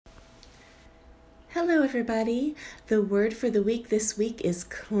Hello, everybody. The word for the week this week is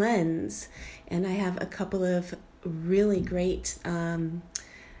cleanse. And I have a couple of really great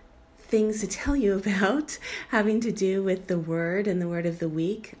things to tell you about having to do with the word and the word of the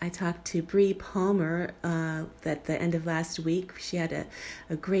week. I talked to Bree Palmer at the end of last week. She had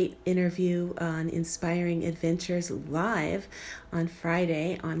a great interview on Inspiring Adventures live on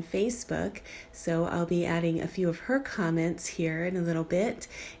Friday on Facebook. So I'll be adding a few of her comments here in a little bit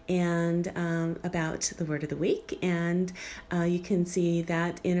and about the word of the week. And you can see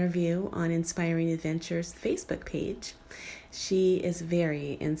that interview on Inspiring Adventures Facebook page. She is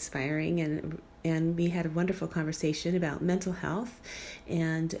very inspiring, and we had a wonderful conversation about mental health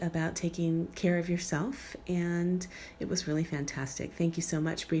and about taking care of yourself, and it was really fantastic. Thank you so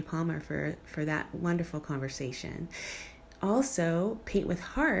much, Bree Palmer, for that wonderful conversation. Also, Paint with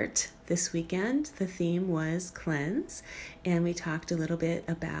Heart this weekend, the theme was cleanse, and we talked a little bit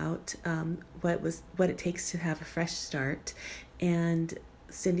about what it takes to have a fresh start. And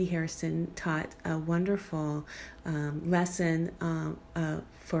Cindy Harrison taught a wonderful lesson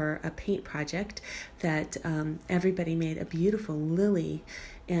for a paint project that everybody made a beautiful lily,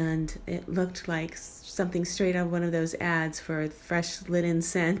 and it looked like something straight out of one of those ads for fresh linen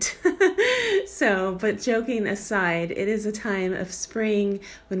scent. So, but joking aside, it is a time of spring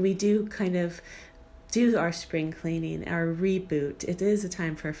when we do kind of do our spring cleaning, our reboot. It is a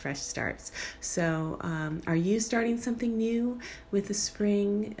time for fresh starts. So are you starting something new with the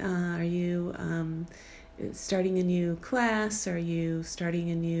spring? Are you starting a new class? Are you starting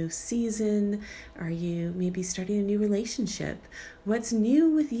a new season? Are you maybe starting a new relationship? What's new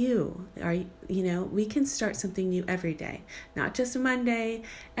with you? We can start something new every day, not just a Monday,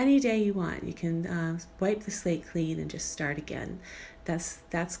 any day you want. You can wipe the slate clean and just start again.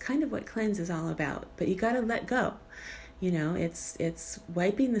 That's kind of what cleanse is all about. But you got to let go. It's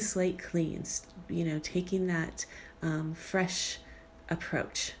wiping the slate clean. Taking that fresh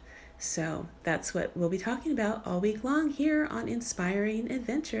approach. So that's what we'll be talking about all week long here on Inspiring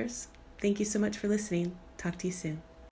Adventures. Thank you so much for listening. Talk to you soon.